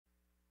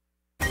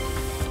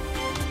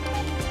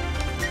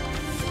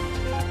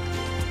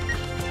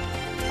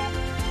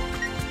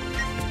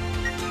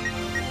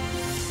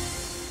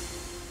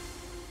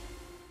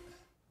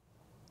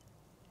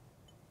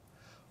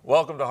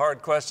Welcome to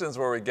Hard Questions,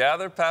 where we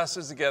gather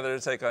pastors together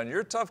to take on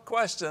your tough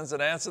questions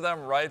and answer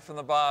them right from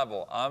the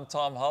Bible. I'm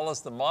Tom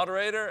Hollis, the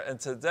moderator, and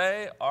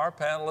today our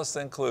panelists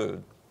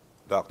include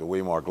Dr.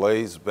 Weimar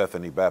Glaze,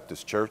 Bethany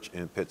Baptist Church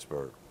in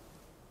Pittsburgh.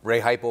 Ray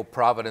Heipel,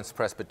 Providence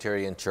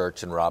Presbyterian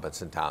Church in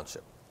Robinson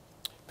Township.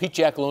 Pete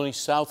Giacalone,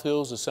 South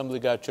Hills Assembly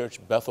of God Church,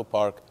 Bethel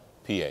Park,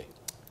 PA.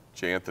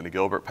 J. Anthony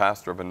Gilbert,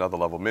 pastor of Another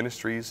Level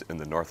Ministries in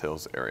the North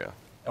Hills area.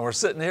 And we're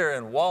sitting here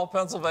in Wall,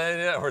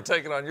 Pennsylvania, and we're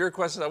taking on your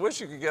questions. I wish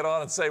you could get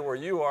on and say where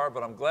you are,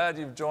 but I'm glad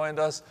you've joined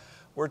us.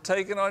 We're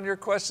taking on your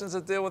questions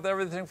that deal with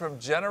everything from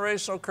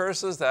generational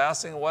curses to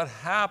asking what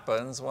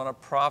happens when a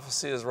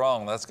prophecy is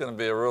wrong. That's going to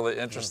be a really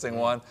interesting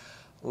one.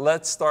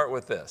 Let's start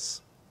with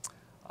this.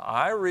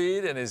 I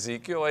read in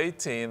Ezekiel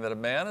 18 that a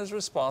man is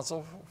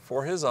responsible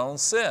for his own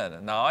sin.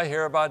 And now I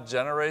hear about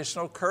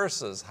generational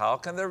curses. How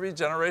can there be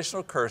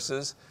generational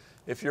curses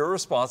if you're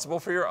responsible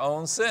for your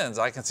own sins?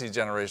 I can see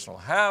generational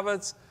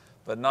habits,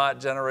 but not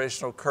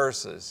generational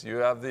curses. You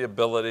have the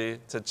ability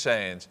to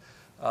change.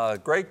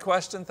 Great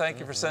question.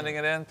 Thank you for sending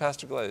it in.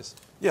 Pastor Glaze.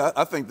 Yeah,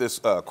 I think this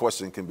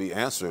question can be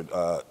answered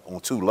on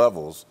two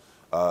levels.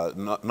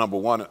 Number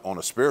one, on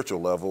a spiritual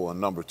level,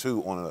 and number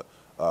two, on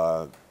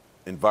an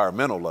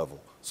environmental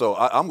level. So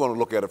I'm going to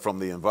look at it from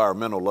the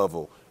environmental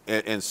level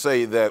and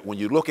say that when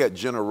you look at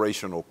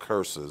generational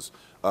curses,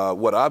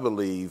 what I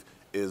believe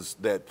is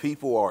that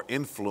people are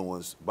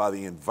influenced by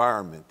the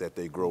environment that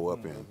they grow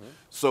up in.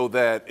 So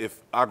that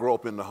if I grow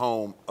up in the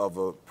home of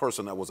a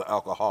person that was an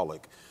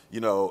alcoholic, you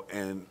know,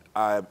 and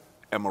I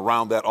am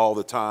around that all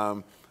the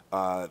time,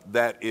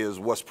 that is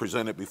what's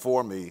presented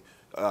before me.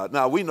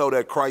 Now, we know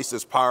that Christ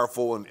is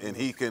powerful and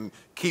he can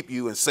keep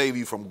you and save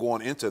you from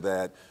going into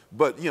that.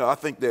 But, you know, I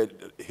think that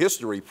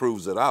history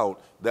proves it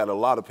out that a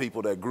lot of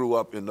people that grew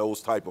up in those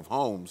type of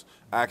homes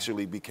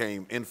actually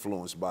became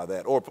influenced by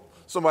that. Or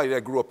somebody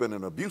that grew up in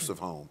an abusive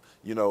home,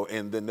 you know,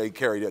 and then they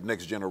carry that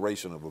next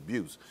generation of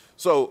abuse.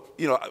 So,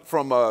 you know,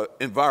 from an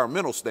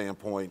environmental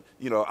standpoint,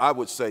 you know, I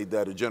would say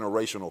that a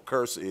generational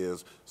curse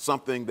is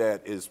something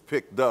that is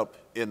picked up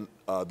in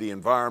the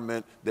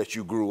environment that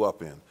you grew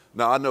up in.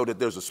 Now, I know that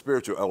there's a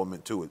spiritual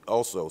element to it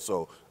also,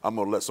 so I'm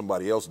going to let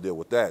somebody else deal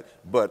with that.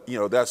 But, you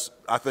know,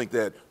 I think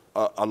that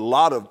a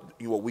lot of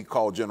what we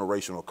call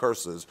generational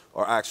curses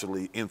are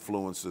actually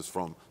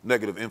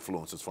negative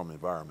influences from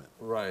environment.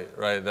 Right,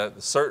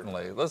 that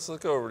certainly. Let's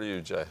look over to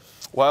you, Jay.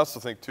 Well, I also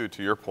think, too,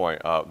 to your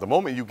point, the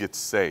moment you get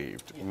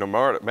saved, no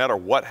matter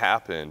what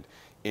happened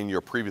in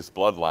your previous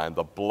bloodline,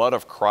 the blood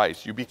of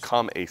Christ, you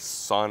become a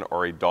son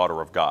or a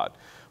daughter of God.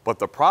 But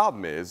the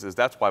problem is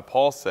that's why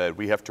Paul said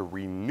we have to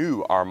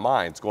renew our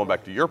minds, going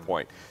back to your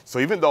point. So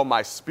even though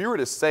my spirit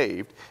is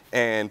saved,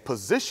 and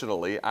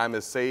positionally I'm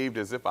as saved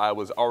as if I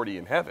was already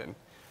in heaven,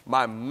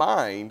 my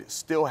mind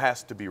still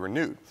has to be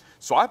renewed.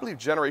 So I believe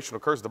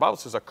generational curse, the Bible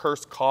says a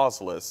curse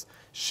causeless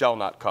shall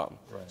not come.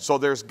 Right. So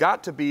there's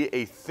got to be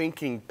a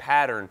thinking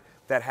pattern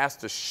that has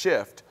to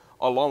shift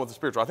along with the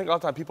spiritual. I think a lot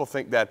of times people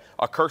think that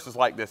a curse is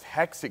like this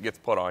hex that gets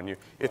put on you.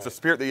 It's a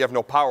spirit that you have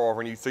no power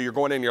over, and you, so you're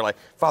going in and you're like,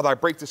 Father, I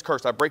break this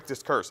curse, I break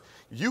this curse.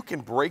 You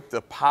can break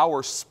the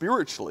power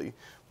spiritually,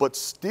 but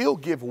still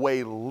give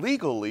way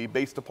legally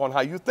based upon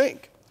how you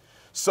think.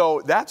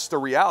 So that's the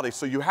reality.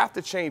 So you have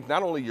to change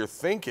not only your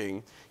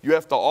thinking, you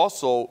have to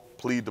also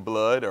plead the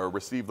blood or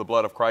receive the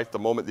blood of Christ the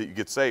moment that you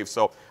get saved.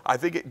 So I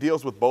think it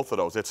deals with both of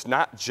those. It's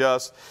not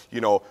just, you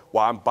know,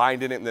 well, I'm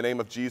binding it in the name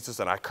of Jesus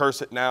and I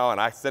curse it now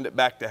and I send it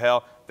back to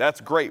hell. That's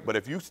great. But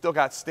if you still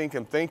got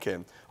stinking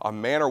thinking, a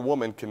man or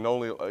woman can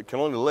only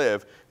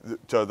live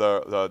to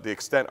the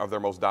extent of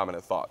their most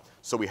dominant thought.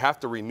 So we have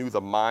to renew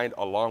the mind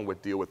along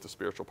with deal with the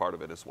spiritual part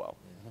of it as well.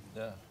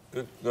 Yeah,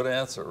 good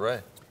answer,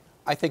 Ray.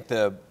 I think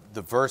the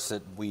verse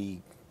that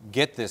we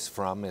get this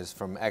from is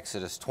from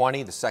Exodus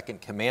 20, the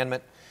second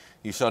commandment.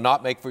 You shall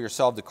not make for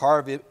yourself the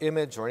carved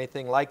image or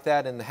anything like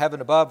that in the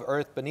heaven above,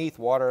 earth beneath,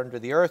 water under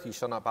the earth. You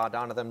shall not bow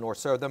down to them nor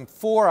serve them.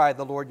 For I,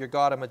 the Lord your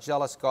God, am a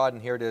jealous God.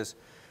 And here it is,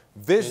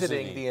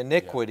 visiting the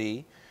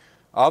iniquity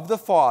of the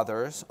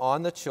fathers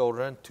on the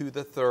children to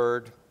the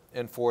third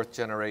and fourth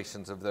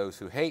generations of those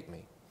who hate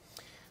me.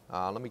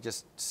 Let me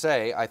just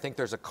say, I think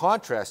there's a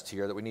contrast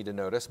here that we need to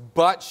notice,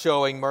 but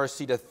showing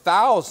mercy to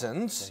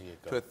thousands,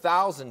 to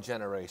 1,000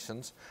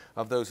 generations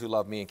of those who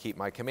love me and keep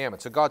my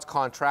commandments. So God's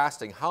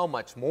contrasting how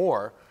much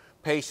more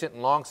patient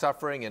and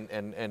long-suffering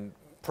and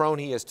prone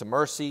he is to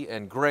mercy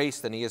and grace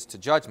than he is to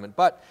judgment.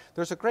 But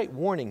there's a great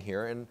warning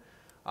here, and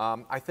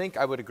I think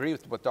I would agree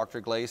with what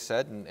Dr. Glaze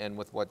said and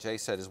with what Jay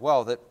said as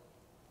well,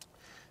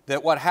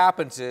 that what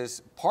happens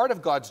is part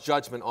of God's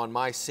judgment on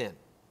my sin,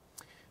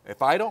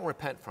 if I don't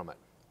repent from it,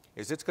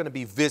 is it's going to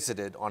be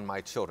visited on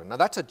my children. Now,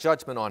 that's a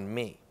judgment on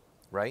me,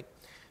 right?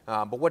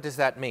 But what does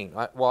that mean?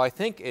 Well, I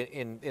think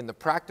in the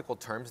practical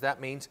terms, that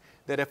means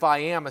that if I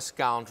am a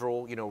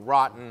scoundrel, you know,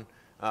 rotten,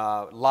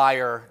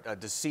 liar, a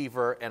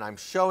deceiver, and I'm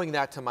showing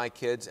that to my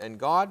kids, and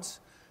God's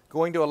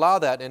going to allow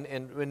that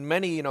in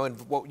many, you know, in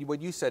what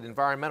you said,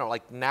 environmental,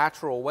 like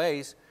natural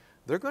ways,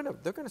 they're going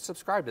to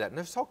subscribe to that. And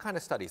there's all kind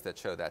of studies that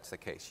show that's the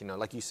case. You know,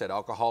 like you said,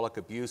 alcoholic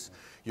abuse,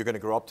 you're going to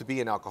grow up to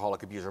be an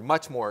alcoholic abuser,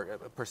 much more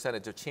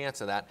percentage of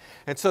chance of that.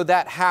 And so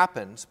that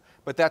happens,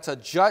 but that's a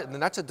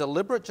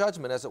deliberate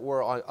judgment, as it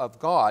were, of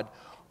God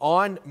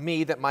on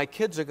me, that my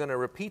kids are going to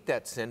repeat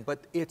that sin,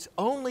 but it's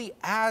only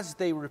as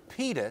they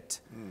repeat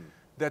it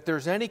that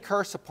there's any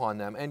curse upon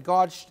them. And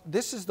God,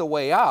 this is the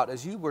way out,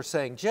 as you were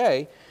saying,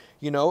 Jay.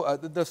 You know,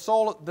 the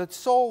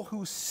soul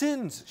who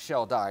sins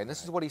shall die. And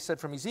this is what he said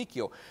from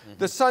Ezekiel.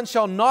 The son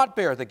shall not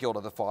bear the guilt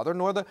of the father,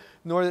 nor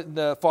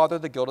the father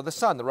the guilt of the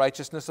son. The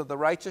righteousness of the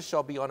righteous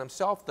shall be on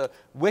himself. The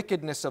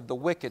wickedness of the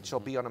wicked shall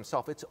be on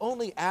himself. It's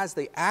only as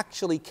they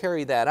actually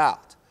carry that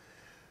out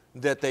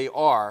that they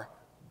are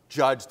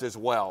judged as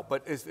well.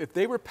 But if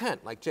they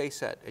repent, like Jay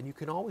said, and you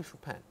can always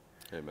repent.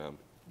 Amen.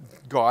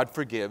 God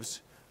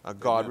forgives.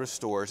 God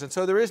restores. And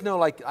so there is no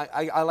like,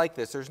 I like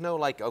this. There's no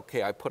like,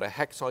 okay, I put a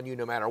hex on you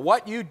no matter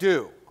what you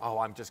do. Oh,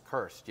 I'm just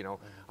cursed, you know.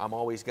 I'm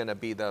always going to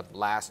be the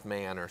last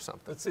man or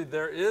something. But see,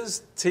 there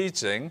is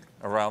teaching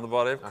around the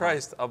body of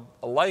Christ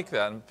like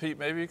that. And Pete,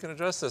 maybe you can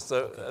address this,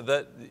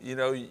 that, you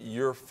know,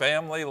 your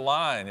family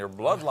line, your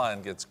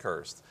bloodline gets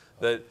cursed.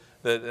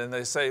 And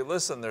they say,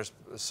 listen, there's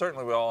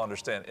certainly, we all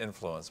understand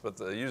influence, but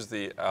they use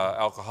the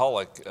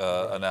alcoholic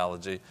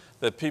analogy,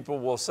 that people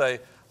will say,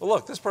 well,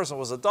 look, this person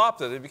was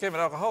adopted. He became an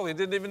alcoholic. He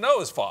didn't even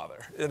know his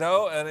father, you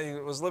know, and he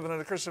was living in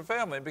a Christian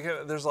family.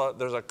 There's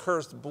a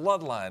cursed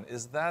bloodline.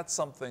 Is that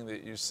something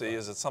that you see?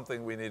 Is it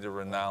something we need to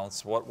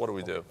renounce? What do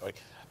we do?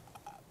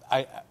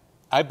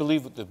 I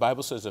believe what the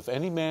Bible says, if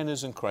any man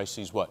is in Christ,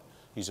 he's what?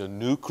 He's a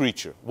new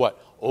creature.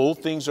 What?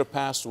 Old things are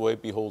passed away.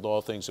 Behold, all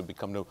things have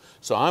become new.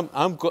 So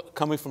I'm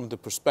coming from the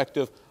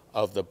perspective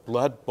of the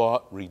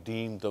blood-bought,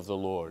 redeemed of the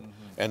Lord.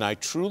 And I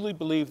truly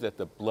believe that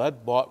the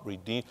blood-bought,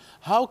 redeemed,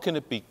 how can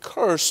it be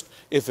cursed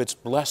if it's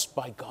blessed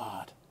by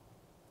God?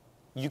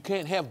 You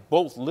can't have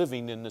both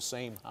living in the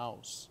same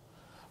house.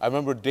 I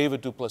remember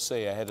David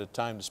Duplessis, I had a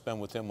time to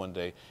spend with him one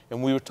day,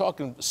 and we were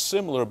talking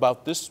similar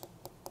about this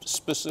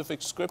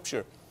specific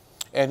scripture.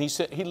 And he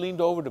said, he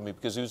leaned over to me,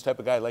 because he was the type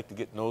of guy I like to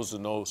get nose to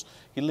nose.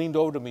 He leaned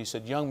over to me, he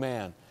said, young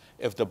man,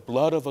 if the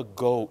blood of a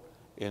goat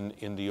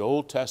in the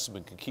Old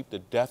Testament can keep the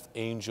death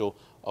angel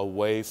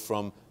away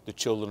from the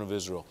children of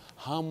Israel,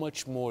 how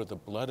much more the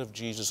blood of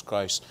Jesus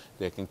Christ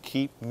that can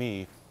keep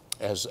me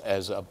as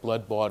a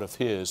blood-bought of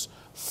his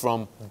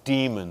from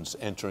demons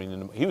entering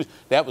into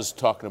that was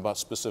talking about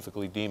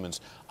specifically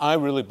demons. I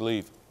really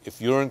believe if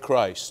you're in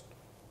Christ,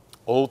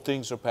 old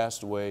things are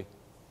passed away,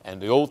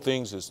 and the old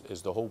things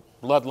is the whole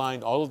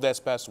bloodline, all of that's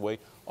passed away,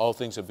 all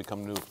things have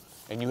become new.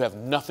 And you have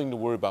nothing to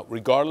worry about,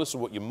 regardless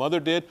of what your mother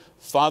did,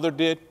 father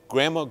did,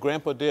 grandma,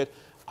 grandpa did.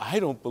 I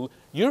don't believe,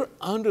 you're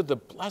under the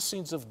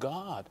blessings of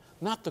God,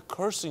 not the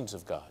cursings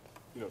of God.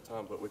 You know,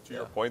 Tom, but to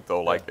your point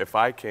though, like if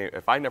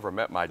I never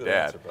met my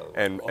dad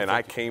and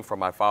I came from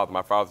my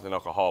father's an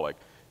alcoholic.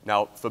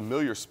 Now,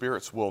 familiar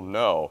spirits will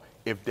know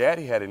if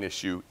daddy had an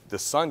issue, the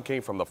son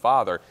came from the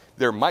father,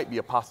 there might be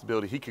a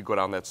possibility he could go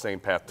down that same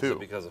path too. Is it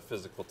because of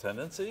physical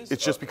tendencies?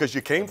 It's just because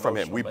you came from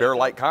him. We bear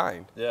like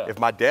kind. Yeah. If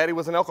my daddy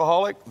was an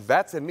alcoholic,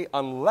 that's in me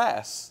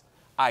unless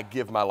I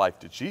give my life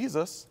to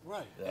Jesus.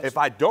 Right. If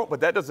I don't, but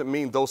that doesn't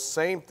mean those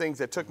same things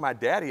that took my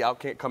daddy out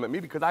can't come at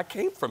me because I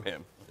came from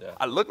him. Yeah.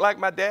 I look like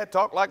my dad,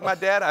 talk like my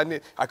dad.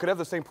 I could have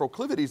the same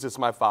proclivities as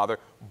my father,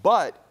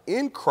 but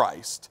in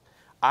Christ,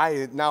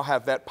 I now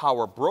have that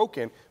power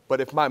broken.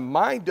 But if my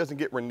mind doesn't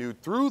get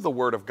renewed through the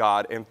Word of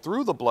God and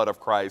through the blood of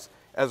Christ,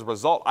 as a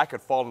result, I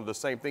could fall into the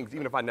same things,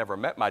 even if I never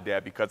met my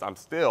dad, because I'm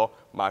still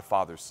my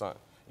father's son.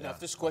 Now, if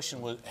this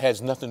question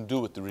has nothing to do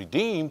with the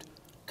redeemed,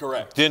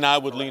 Correct. then I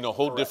would lean a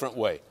whole different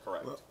way.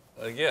 Correct.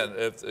 Again,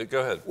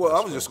 go ahead. Well,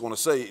 I was just going to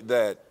say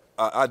that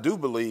I do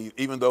believe,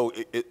 even though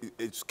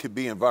it could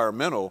be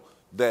environmental,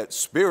 that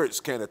spirits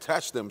can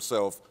attach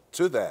themselves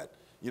to that.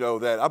 You know,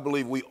 that I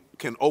believe we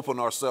can open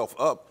ourselves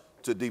up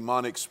to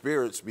demonic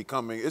spirits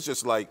becoming, it's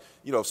just like,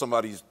 you know,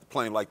 somebody's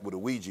playing like with a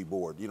Ouija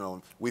board, you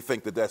know, we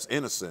think that that's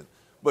innocent.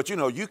 But, you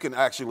know, you can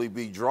actually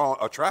be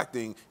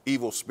attracting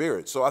evil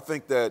spirits. So I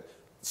think that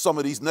some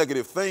of these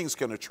negative things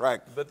can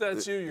attract. But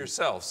that's you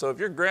yourself. So if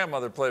your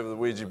grandmother played with a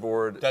Ouija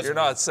board, you're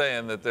not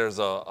saying that there's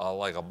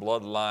like a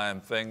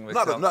bloodline thing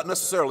that Not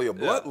necessarily a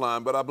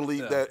bloodline, but I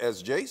believe that,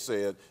 as Jay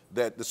said,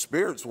 that the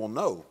spirits will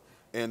know.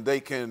 And they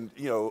can,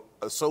 you know,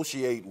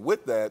 associate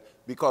with that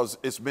because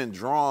it's been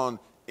drawn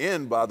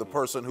in by the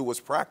person who was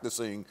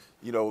practicing,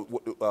 you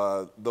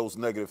know, those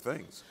negative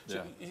things.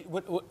 Yeah.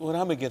 What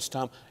I'm against,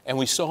 Tom, and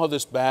we saw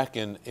this back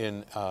in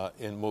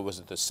what was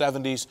it, the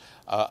 70s,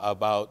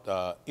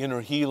 about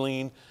inner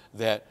healing,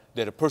 that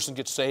a person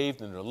gets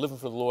saved and they're living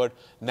for the Lord.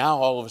 Now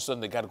all of a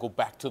sudden they got to go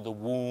back to the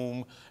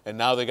womb, and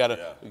now they got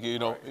to, you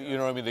know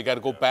what I mean? They got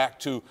to go back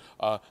to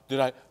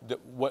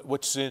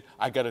what sin?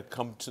 I got to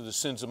come to the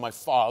sins of my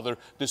father,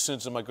 the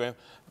sins of my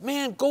grandfather.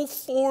 Man, go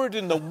forward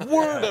in the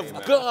Word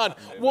of God.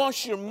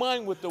 Wash your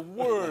mind with the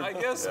Word. I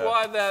guess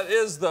why that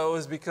is, though,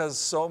 is because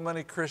so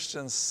many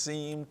Christians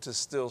seem to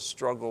still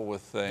struggle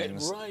with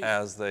things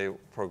as they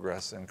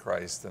progress in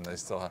Christ, and they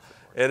still have.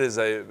 It is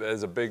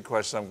a big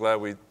question. I'm glad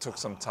we took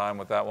some time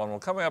with that one. Well,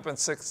 coming up in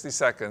 60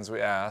 seconds, we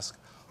ask,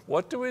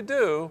 what do we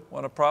do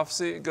when a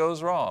prophecy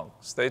goes wrong?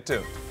 Stay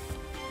tuned.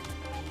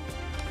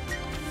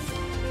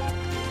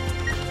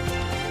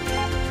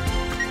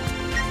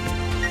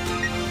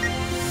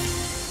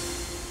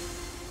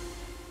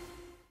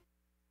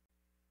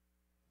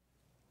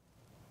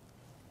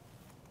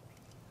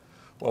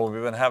 Well,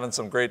 we've been having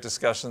some great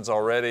discussions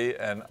already,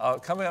 and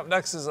coming up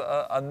next is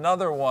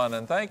another one,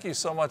 and thank you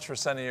so much for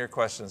sending your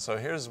questions. So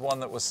here's one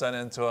that was sent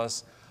in to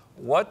us.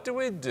 What do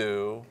we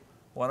do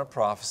when a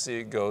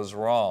prophecy goes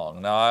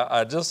wrong? Now,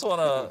 I just want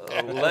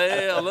to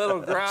lay a little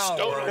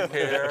groundwork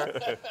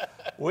here.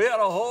 We had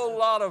a whole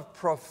lot of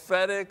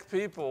prophetic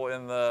people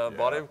in the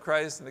body of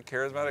Christ, in the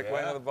charismatic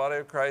wing of the body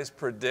of Christ,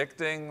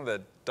 predicting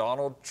that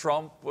Donald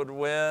Trump would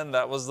win.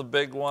 That was the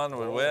big one,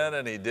 would win,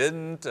 and he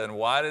didn't. And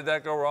why did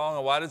that go wrong?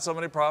 And why did so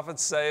many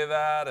prophets say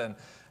that?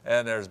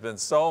 And there's been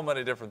so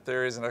many different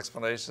theories and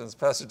explanations.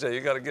 Pastor Jay,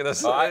 you got to get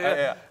us.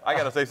 I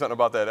got to say something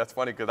about that. That's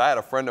funny because I had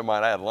a friend of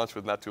mine I had lunch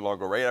with not too long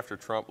ago, right after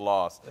Trump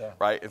lost,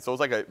 right? And so it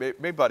was like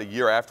maybe about a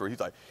year after. He's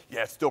like,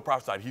 yeah, it's still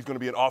prophesied. He's going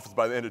to be in office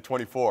by the end of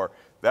 24.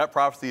 That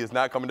prophecy is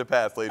not coming to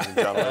pass, ladies and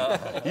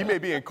gentlemen. He may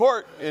be in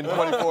court in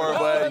 24,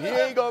 but he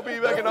ain't going to be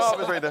back in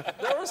office right now.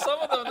 There were some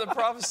of them that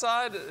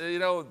prophesied, you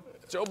know,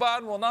 Joe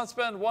Biden will not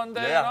spend one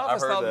day in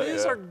office. Now,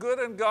 these are good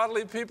and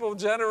godly people,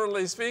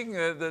 generally speaking,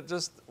 that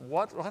just,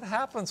 what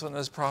happens when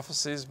there's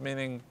prophecies,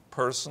 meaning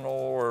personal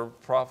or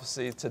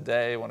prophecy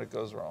today when it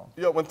goes wrong?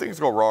 Yeah, when things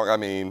go wrong, I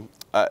mean,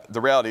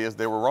 the reality is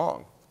they were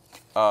wrong.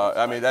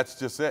 I mean, that's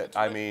just it.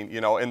 I mean, you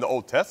know, in the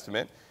Old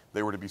Testament,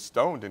 they were to be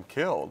stoned and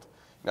killed.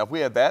 Now, if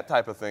we had that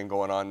type of thing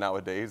going on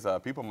nowadays,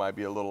 people might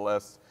be a little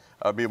less,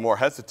 be more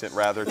hesitant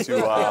rather to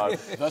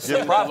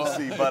give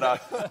prophecy.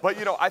 But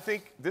you know, I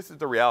think this is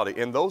the reality.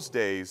 In those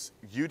days,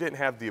 you didn't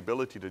have the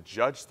ability to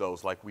judge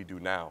those like we do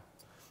now.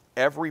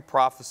 Every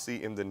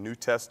prophecy in the New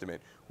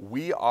Testament,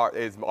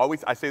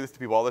 I say this to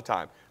people all the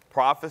time,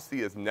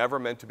 prophecy is never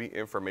meant to be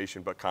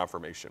information but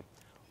confirmation.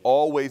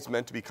 Always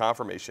meant to be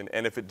confirmation.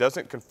 And if it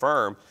doesn't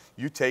confirm,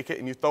 you take it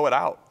and you throw it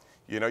out.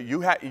 You know,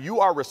 you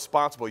are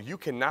responsible. You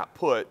cannot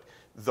put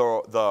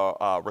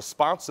the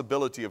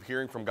responsibility of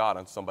hearing from God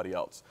on somebody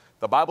else.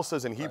 The Bible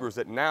says in Hebrews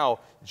that now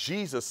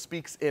Jesus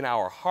speaks in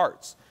our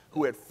hearts,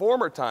 who at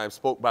former times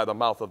spoke by the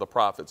mouth of the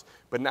prophets,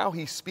 but now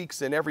he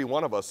speaks in every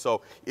one of us.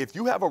 So if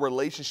you have a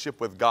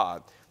relationship with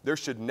God, there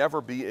should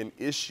never be an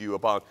issue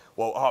about,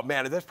 well, oh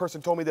man, this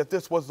person told me that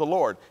this was the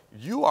Lord.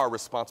 You are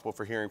responsible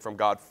for hearing from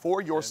God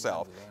for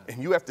yourself,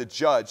 and you have to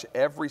judge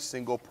every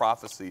single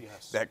prophecy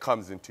that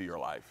comes into your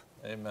life.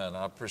 Amen.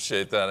 I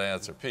appreciate that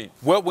answer. Pete.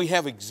 Well, we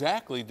have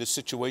exactly the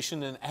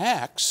situation in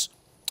Acts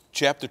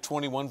chapter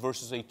 21,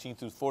 verses 18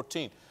 through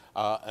 14.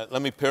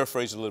 Let me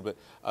paraphrase a little bit.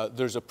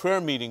 There's a prayer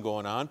meeting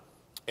going on,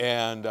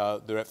 and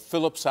they're at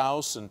Philip's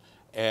house,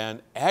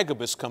 and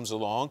Agabus comes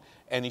along,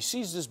 and he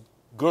sees this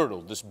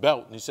girdle, this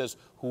belt, and he says,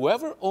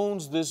 whoever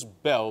owns this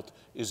belt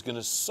is going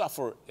to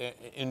suffer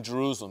in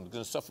Jerusalem,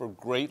 going to suffer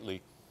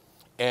greatly.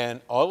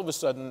 And all of a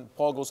sudden,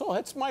 Paul goes, oh,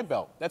 that's my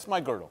belt. That's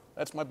my girdle.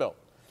 That's my belt.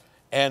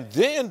 And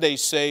then they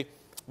say,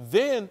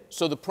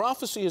 so the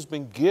prophecy has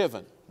been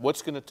given.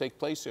 What's going to take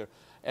place here?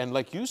 And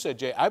like you said,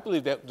 Jay, I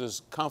believe that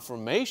was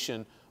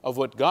confirmation of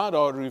what God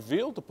already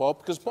revealed to Paul,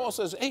 because Paul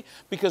says, hey,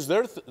 because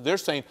they're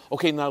saying,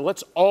 okay, now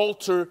let's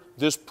alter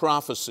this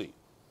prophecy.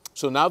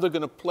 So now they're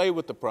going to play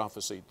with the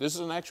prophecy. This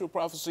is an actual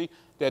prophecy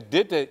that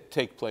did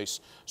take place.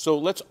 So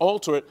let's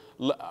alter it,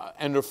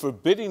 and they're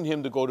forbidding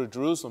him to go to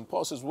Jerusalem.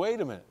 Paul says, wait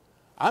a minute.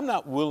 I'm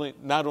not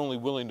only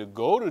willing to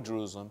go to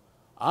Jerusalem,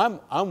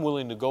 I'm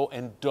willing to go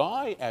and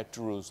die at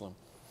Jerusalem.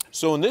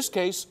 So in this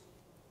case,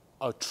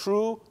 a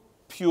true,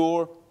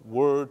 pure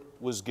word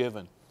was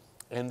given.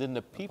 And then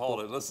the people... Paul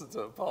didn't listen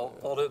to it.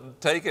 Paul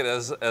didn't take it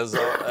as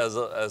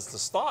the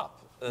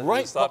stop.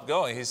 Right. He stopped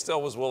going. He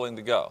still was willing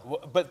to go.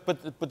 But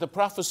the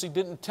prophecy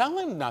didn't tell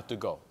him not to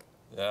go.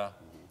 Yeah.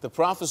 The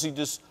prophecy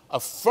just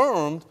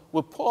affirmed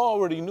what Paul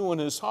already knew in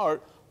his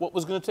heart, what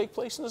was going to take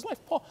place in his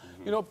life. Paul,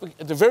 you know,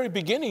 at the very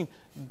beginning,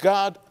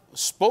 God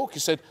spoke. He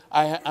said,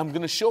 I'm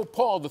going to show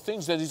Paul the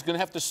things that he's going to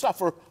have to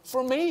suffer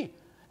for me.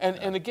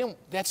 And again,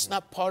 that's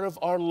not part of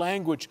our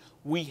language.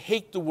 We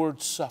hate the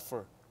word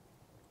suffer.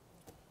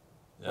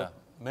 Yeah. But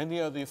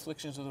many are the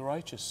afflictions of the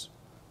righteous.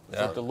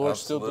 Yeah, that the Lord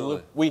still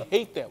delivers. We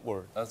hate that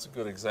word. That's a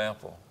good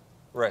example.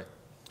 Right.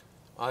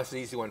 Well, that's an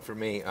easy one for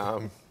me.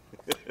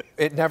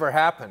 It never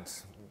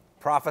happens.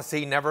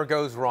 Prophecy never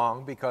goes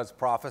wrong because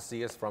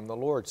prophecy is from the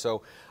Lord.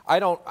 So I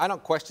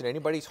don't question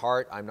anybody's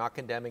heart. I'm not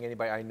condemning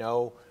anybody. I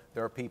know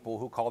there are people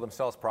who call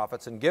themselves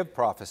prophets and give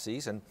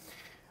prophecies. And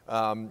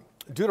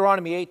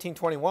Deuteronomy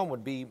 18:21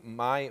 would be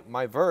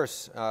my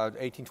verse,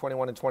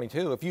 18:21 and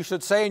 22. If you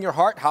should say in your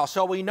heart, how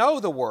shall we know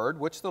the word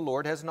which the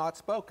Lord has not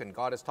spoken?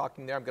 God is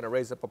talking there, I'm going to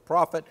raise up a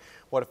prophet.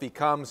 What if he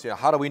comes?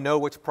 How do we know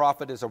which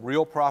prophet is a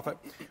real prophet?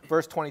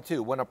 Verse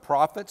 22, when a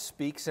prophet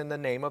speaks in the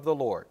name of the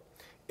Lord,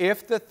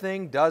 if the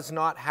thing does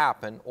not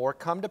happen or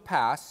come to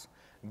pass,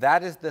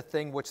 that is the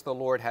thing which the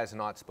Lord has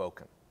not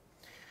spoken.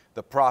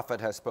 The prophet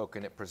has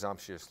spoken it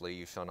presumptuously,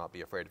 you shall not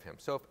be afraid of him.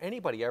 So if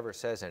anybody ever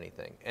says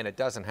anything and it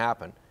doesn't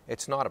happen,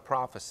 it's not a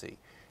prophecy.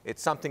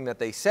 It's something that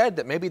they said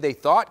that maybe they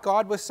thought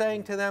God was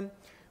saying to them,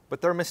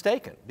 but they're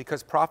mistaken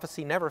because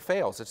prophecy never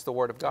fails. It's the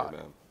word of God.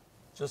 Amen.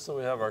 Just so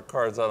we have our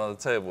cards out on the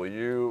table,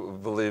 you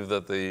believe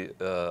that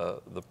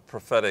the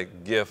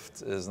prophetic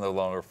gift is no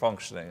longer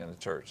functioning in the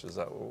church. Is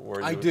that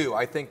where you? I do.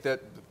 I think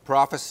that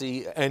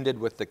prophecy ended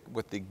with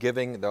the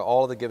giving,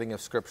 all of the giving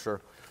of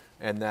Scripture,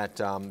 and that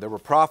there were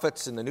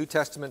prophets in the New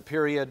Testament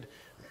period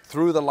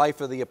through the life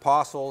of the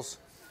apostles,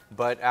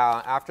 but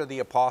after the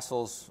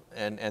apostles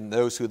and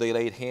those who they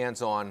laid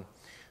hands on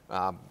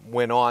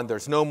went on,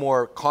 there's no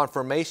more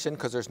confirmation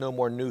because there's no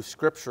more new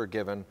Scripture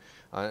given,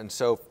 and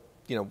so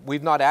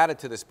we've not added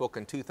to this book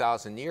in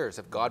 2,000 years.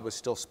 If God was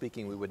still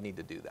speaking, we would need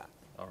to do that.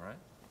 All right.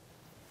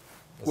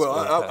 Well,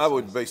 I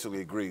would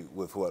basically agree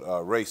with what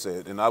Ray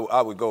said, and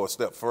I would go a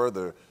step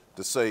further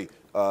to say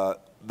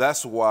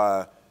that's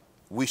why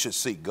we should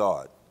seek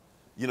God.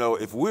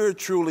 If we're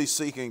truly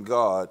seeking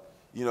God,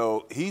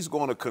 he's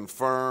going to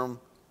confirm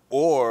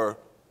or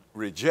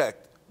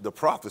reject the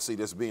prophecy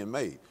that's being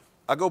made.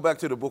 I go back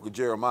to the book of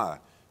Jeremiah.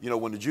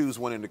 When the Jews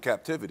went into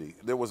captivity,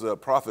 there was a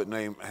prophet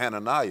named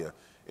Hananiah,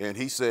 and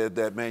he said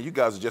that, man, you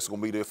guys are just going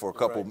to be there for a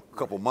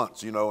couple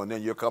months, and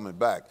then you're coming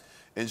back.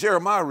 And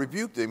Jeremiah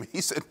rebuked him.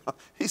 He said,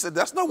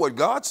 that's not what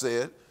God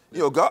said.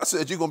 God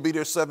said you're going to be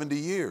there 70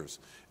 years.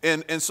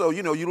 And so,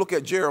 you look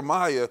at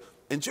Jeremiah,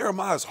 and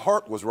Jeremiah's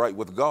heart was right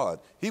with God.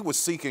 He was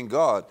seeking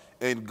God,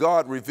 and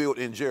God revealed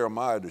in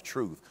Jeremiah the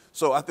truth.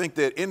 So I think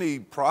that any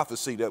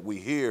prophecy that we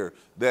hear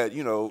that,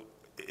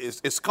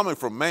 it's coming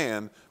from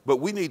man, but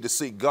we need to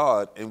seek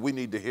God, and we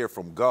need to hear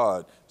from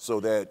God so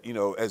that,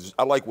 as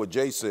I like what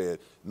Jay said,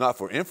 not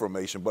for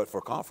information, but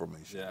for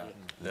confirmation.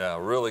 Yeah,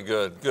 really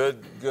good.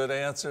 Good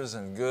answers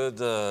and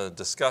good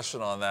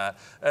discussion on that.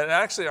 And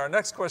actually, our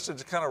next question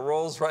just kind of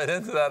rolls right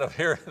into that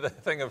the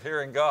thing of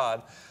hearing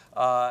God.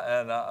 Ray,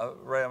 I'm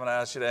going to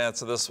ask you to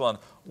answer this one.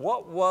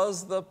 What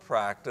was the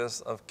practice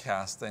of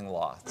casting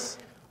lots?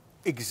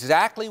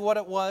 Exactly what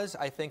it was,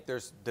 I think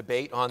there's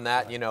debate on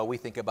that. We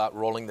think about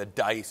rolling the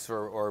dice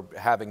or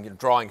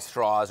drawing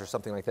straws or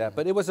something like that.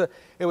 But it was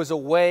a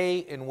way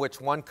in which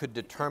one could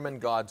determine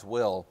God's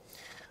will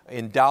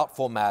in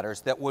doubtful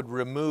matters that would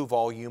remove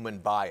all human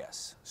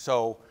bias.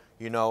 So,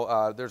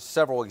 there's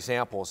several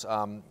examples.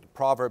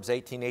 Proverbs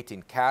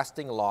 18:18,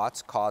 casting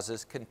lots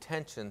causes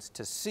contentions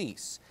to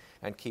cease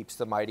and keeps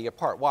the mighty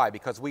apart. Why?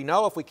 Because we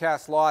know if we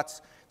cast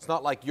lots, it's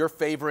not like you're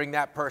favoring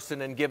that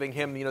person and giving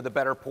him, the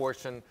better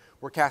portion.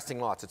 We're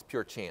casting lots. It's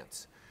pure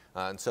chance.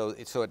 And so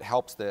it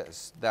helps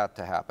that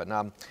to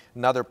happen.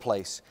 Another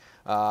place.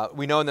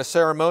 We know in the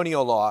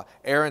ceremonial law,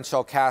 Aaron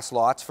shall cast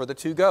lots for the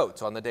 2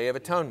 goats on the Day of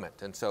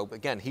Atonement. And so,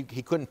 again, he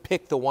couldn't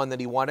pick the one that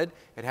he wanted.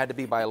 It had to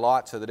be by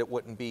lot so that it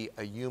wouldn't be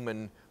a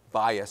human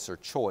bias or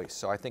choice.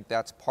 So I think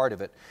that's part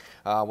of it.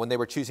 When they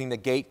were choosing the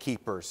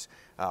gatekeepers,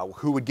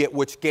 who would get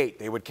which gate,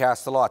 they would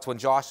cast the lots. When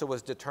Joshua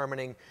was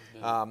determining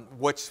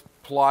which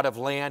plot of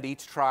land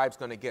each tribe's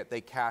going to get,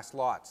 they cast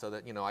lots so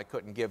that, I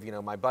couldn't give,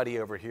 my buddy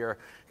over here,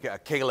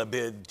 Caleb,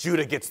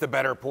 Judah gets the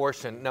better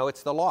portion. No,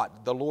 it's the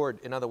lot. The Lord,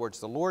 in other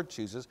words, the Lord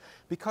chooses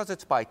because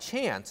it's by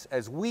chance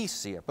as we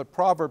see it. But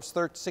Proverbs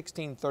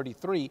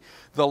 16:33,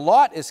 the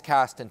lot is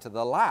cast into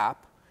the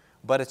lap,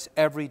 but its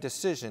every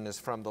decision is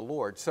from the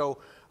Lord. So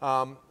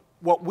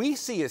what we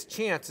see as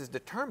chance is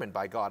determined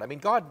by God. I mean,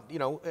 God,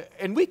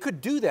 and we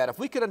could do that. If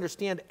we could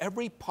understand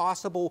every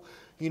possible,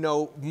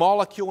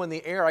 molecule in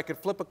the air, I could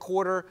flip a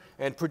quarter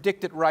and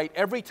predict it right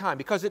every time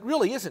because it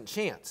really isn't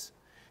chance.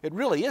 It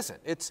really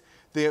isn't. It's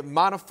the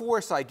amount of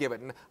force I give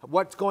it and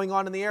what's going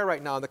on in the air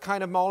right now and the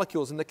kind of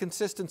molecules and the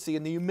consistency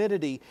and the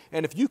humidity.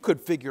 And if you could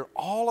figure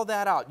all of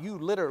that out, you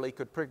literally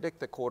could predict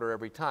the quarter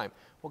every time.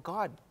 Well,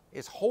 God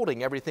is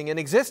holding everything in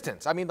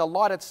existence. I mean, the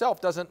lot itself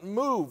doesn't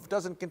move,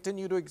 doesn't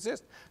continue to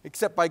exist,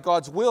 except by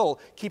God's will,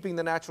 keeping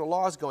the natural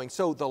laws going.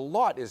 So the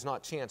lot is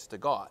not chance to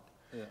God.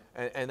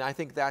 Yeah. And I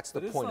think that's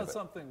the point of it. It's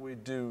not something we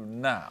do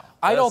now.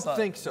 I don't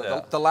think so.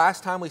 Yeah. The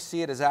last time we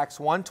see it is Acts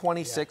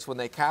 1:26 when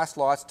they cast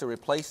lots to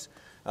replace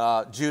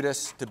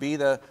Judas to be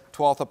the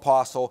 12th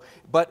apostle.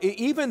 But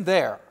even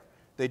there,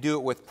 they do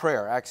it with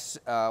prayer, Acts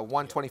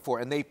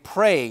 1:24. And they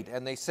prayed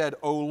and they said,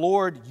 O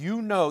Lord,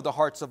 you know the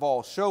hearts of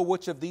all. Show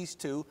which of these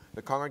two,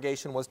 the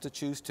congregation was to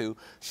choose two,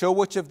 show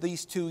which of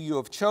these two you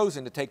have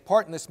chosen to take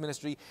part in this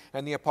ministry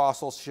and the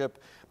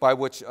apostleship by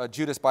which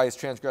Judas by his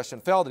transgression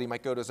fell, that he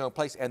might go to his own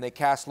place. And they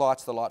cast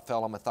lots. The lot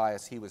fell on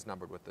Matthias. He was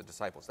numbered with the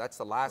disciples. That's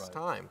the last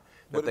time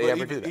that they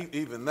ever do that.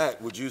 Even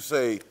that, would you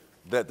say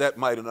that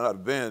might not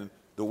have been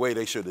the way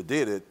they should have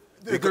did it?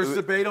 There's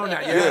debate on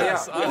that.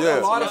 Yes, A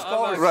lot of I've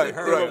scholars right,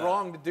 think right. they were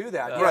wrong to do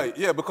that. Right,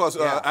 yeah, because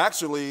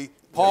actually,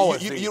 Paul you,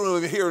 is the- you don't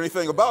even hear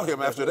anything about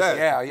him after that.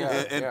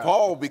 And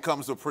Paul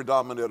becomes the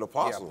predominant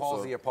apostle. Yeah,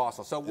 Paul's the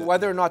apostle. So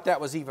whether or not that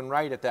was even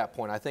right at that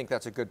point, I think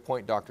that's a good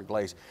point, Dr.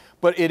 Glaze.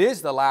 But it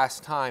is the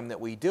last time that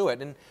we do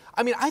it. And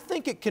I mean, I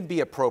think it can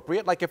be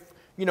appropriate. Like if,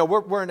 you know,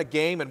 we're in a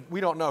game and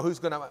we don't know who's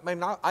going to, I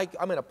mean,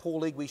 I'm in a pool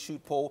league, we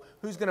shoot pool.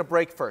 Who's going to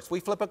break first? We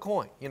flip a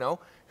coin, you know.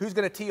 Who's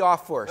going to tee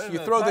off first? You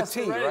throw the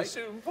tee, right?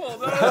 Shooting pool.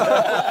 No. Oh,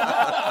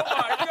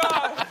 my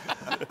God.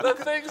 The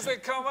things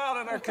that come out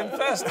and are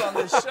confessed on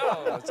this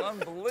show. It's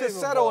unbelievable. To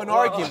settle an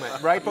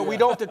argument, right? But we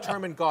don't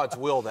determine God's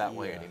will that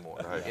way anymore.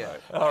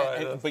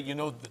 But you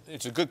know,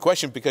 it's a good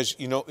question because,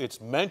 you know,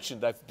 it's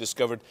mentioned, I've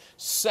discovered,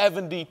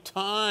 70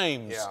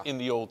 times in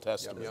the Old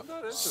Testament.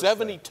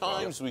 70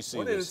 times we see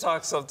this. We need to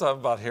talk sometime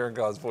about hearing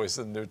God's voice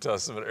in the New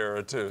Testament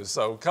era, too.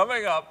 So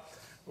coming up,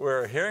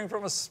 we're hearing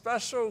from a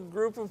special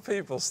group of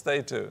people.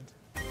 Stay tuned.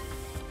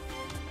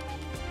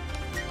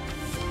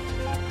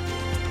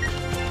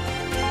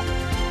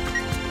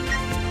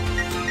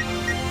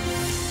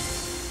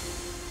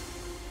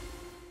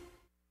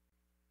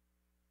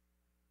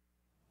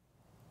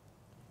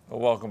 Well,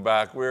 welcome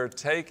back. We're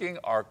taking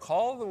our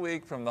call of the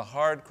week from the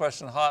Hard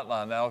Question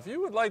Hotline. Now, if you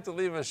would like to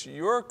leave us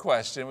your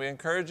question, we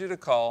encourage you to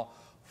call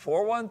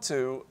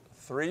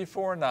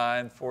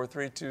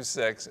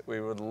 412-349-4326.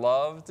 We would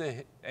love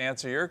to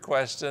answer your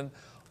question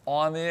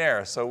on the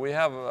air. So we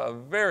have a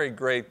very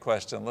great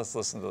question. Let's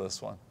listen to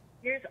this one.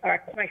 Here's our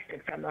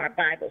question from our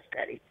Bible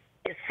study.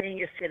 It's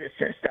senior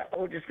citizens. The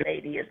oldest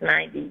lady is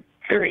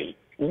 93.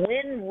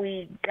 When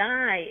we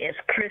die as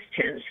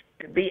Christians,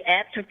 to be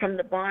absent from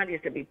the body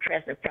is to be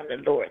present from the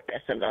Lord,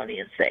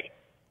 Thessalonians say.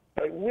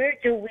 But where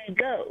do we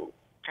go?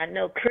 I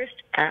know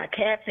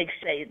Catholics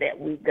say that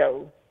we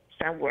go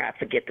somewhere, I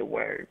forget the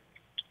word.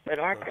 But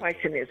our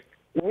question is,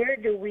 where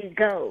do we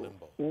go?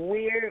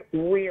 Where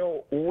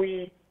will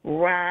we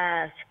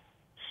rise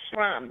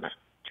from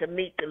to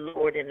meet the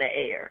Lord in the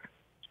air?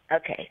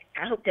 Okay,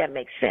 I hope that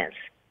makes sense.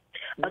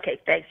 Okay,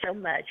 thanks so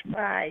much.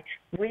 Bye.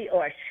 We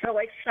are so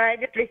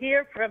excited to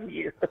hear from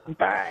you.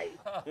 Bye.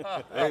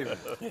 Hey,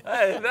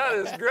 that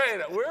is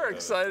great. We're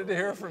excited to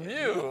hear from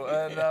you,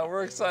 and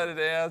we're excited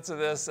to answer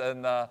this.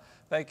 And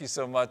thank you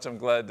so much. I'm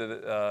glad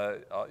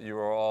that you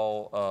are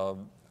all,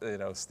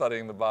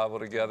 studying the Bible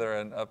together.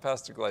 And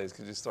Pastor Glaze,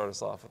 could you start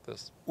us off with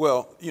this?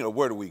 Well,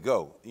 where do we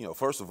go?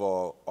 First of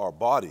all, our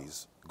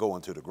bodies go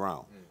into the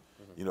ground.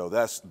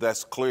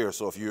 That's clear.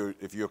 So if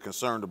you're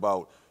concerned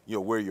about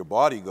where your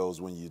body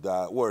goes when you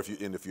die, or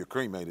if you're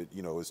cremated,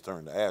 it's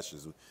turned to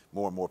ashes.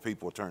 More and more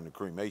people are turning to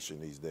cremation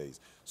these days.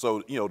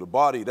 So the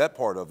body, that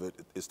part of it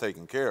is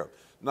taken care of.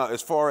 Now,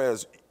 as far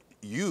as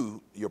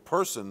your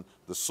person,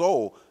 the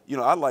soul,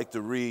 I'd like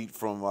to read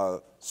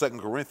from 2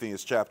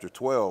 Corinthians chapter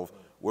 12,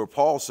 where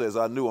Paul says,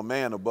 "I knew a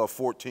man above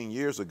 14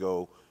 years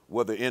ago,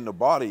 whether in the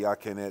body I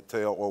cannot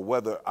tell, or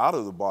whether out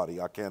of the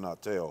body I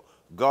cannot tell.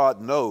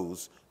 God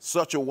knows,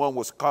 such a one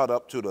was caught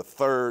up to the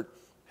third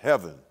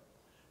heaven."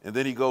 And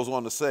then he goes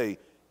on to say,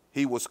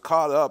 he was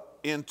caught up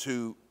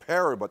into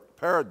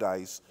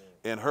paradise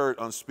and heard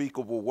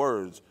unspeakable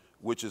words,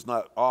 which is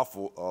not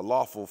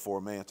lawful for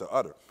a man to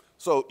utter.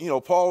 So,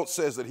 Paul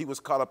says that he was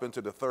caught up into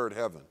the third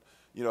heaven.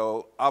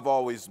 I've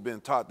always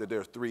been taught that there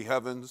are three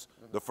heavens.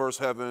 The first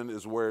heaven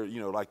is where,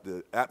 like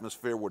the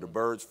atmosphere where the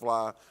birds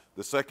fly.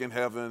 The second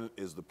heaven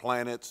is the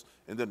planets.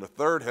 And then the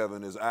third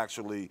heaven is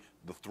actually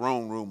the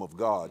throne room of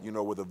God,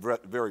 with the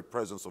very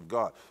presence of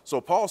God.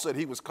 So Paul said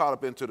he was caught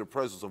up into the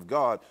presence of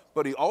God,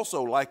 but he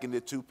also likened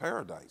it to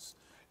paradise.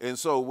 And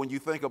so when you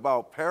think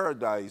about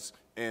paradise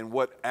and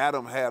what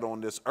Adam had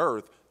on this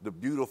earth, the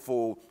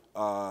beautiful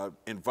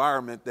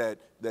environment that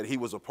he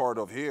was a part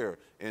of here,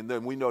 and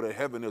then we know that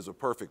heaven is a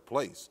perfect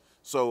place.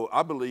 So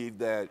I believe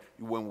that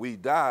when we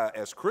die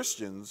as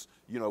Christians,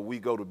 we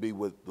go to be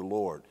with the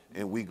Lord,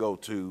 and we go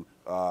to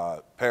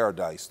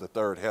paradise, the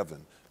third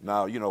heaven.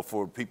 Now,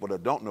 for people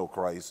that don't know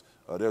Christ,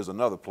 there's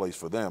another place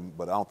for them,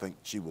 but I don't think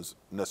she was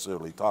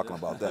necessarily talking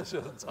about that. She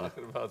wasn't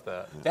talking about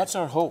that. That's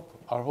our hope.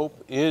 Our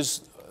hope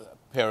is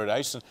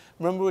paradise. And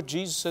remember what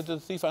Jesus said to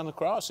the thief on the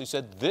cross? He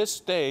said, "This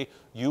day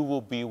you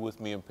will be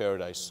with me in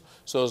paradise."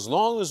 So as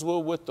long as we're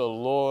with the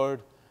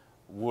Lord,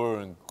 we're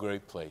in a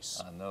great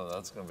place. I know,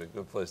 that's going to be a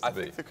good place to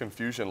be. I think the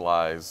confusion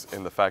lies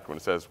in the fact when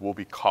it says we'll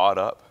be caught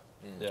up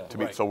to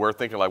meet. So we're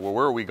thinking like, well,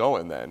 where are we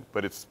going then?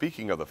 But it's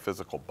speaking of the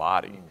physical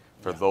body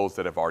for those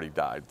that have already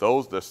died.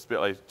 Those,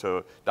 like,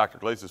 to Dr.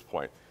 Glaze's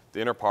point, the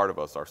inner part of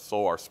us, our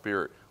soul, our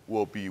spirit,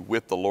 will be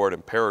with the Lord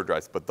in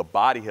paradise, but the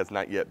body has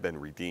not yet been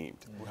redeemed.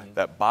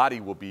 That body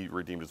will be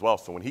redeemed as well.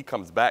 So when he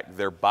comes back,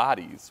 their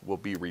bodies will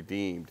be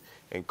redeemed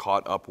and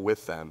caught up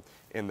with them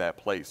in that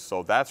place.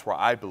 So that's where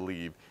I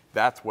believe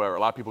that's where a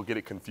lot of people get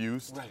it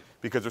confused,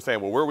 because they're saying,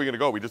 well, where are we going to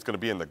go? Are we just going to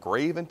be in the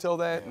grave until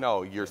that?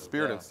 No, your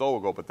spirit and soul will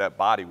go, but that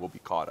body will be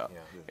caught up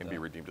and be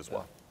redeemed as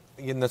well.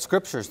 In the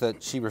scriptures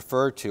that she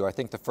referred to, I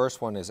think the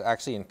first one is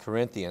actually in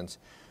Corinthians.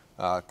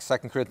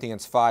 2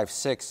 Corinthians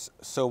 5:6,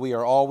 so we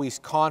are always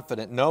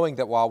confident, knowing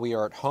that while we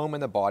are at home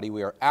in the body,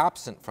 we are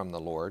absent from the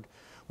Lord.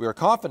 We are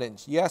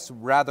confident, yes,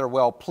 rather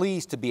well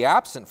pleased to be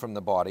absent from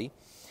the body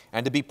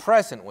and to be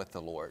present with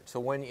the Lord. So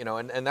when,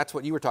 and that's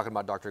what you were talking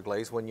about, Dr.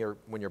 Glaze, when your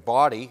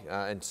body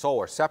and soul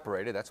are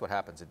separated, that's what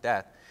happens at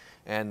death,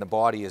 and the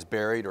body is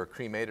buried or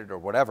cremated or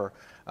whatever,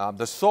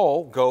 the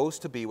soul goes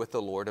to be with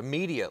the Lord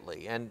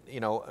immediately. And,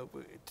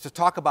 to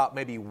talk about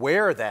maybe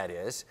where that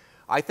is,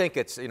 I think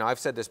it's, I've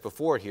said this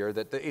before here,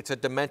 that it's a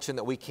dimension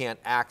that we can't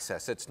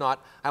access. It's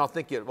not, I don't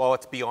think,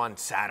 it's beyond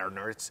Saturn,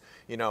 or it's,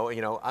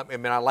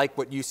 I like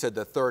what you said,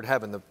 the third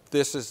heaven.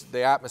 This is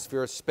the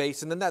atmosphere of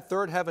space. And then that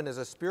third heaven is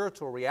a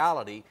spiritual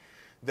reality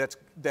that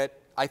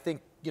I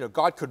think,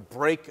 God could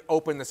break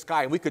open the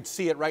sky and we could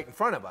see it right in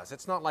front of us.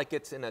 It's not like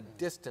it's in a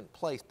distant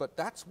place, but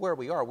that's where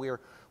we are.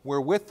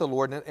 We're with the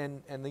Lord.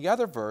 And the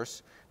other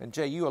verse, and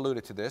Jay, you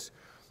alluded to this,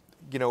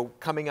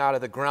 coming out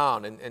of the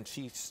ground, and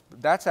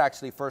that's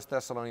actually 1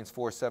 Thessalonians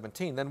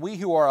 4:17. Then we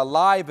who are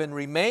alive and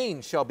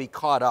remain shall be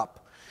caught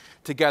up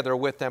together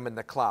with them in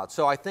the clouds.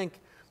 So I think,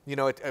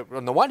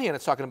 on the one hand,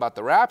 it's talking about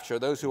the rapture.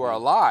 Those who are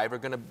alive are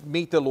going to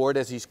meet the Lord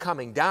as He's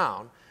coming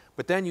down.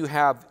 But then you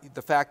have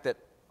the fact that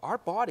our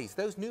bodies,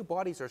 those new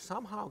bodies, are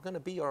somehow going to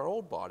be our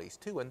old bodies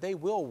too, and they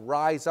will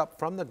rise up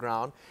from the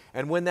ground.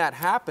 And when that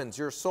happens,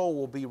 your soul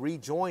will be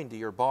rejoined to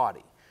your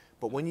body.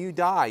 But when you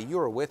die, you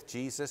are with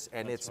Jesus,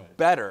 and it's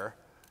better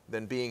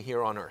than being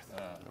here on earth.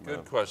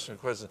 Good question.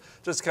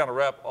 Just to kind of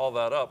wrap all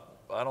that up,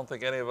 I don't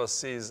think any of us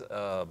sees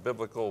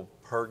biblical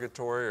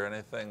purgatory or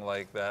anything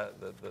like that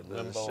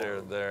is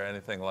shared there,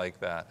 anything like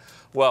that.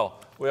 Well,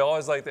 we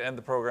always like to end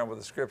the program with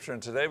a scripture,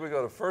 and today we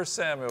go to 1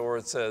 Samuel, where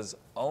it says,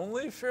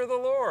 "Only fear the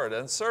Lord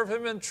and serve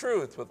Him in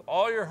truth with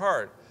all your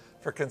heart,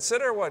 for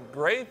consider what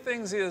great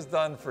things He has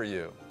done for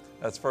you."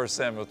 That's 1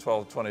 Samuel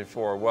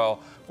 12:24. Well,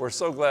 we're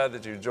so glad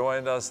that you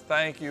joined us.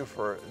 Thank you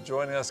for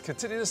joining us.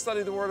 Continue to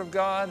study the Word of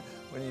God.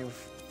 When you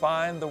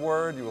find the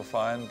Word, you will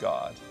find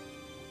God.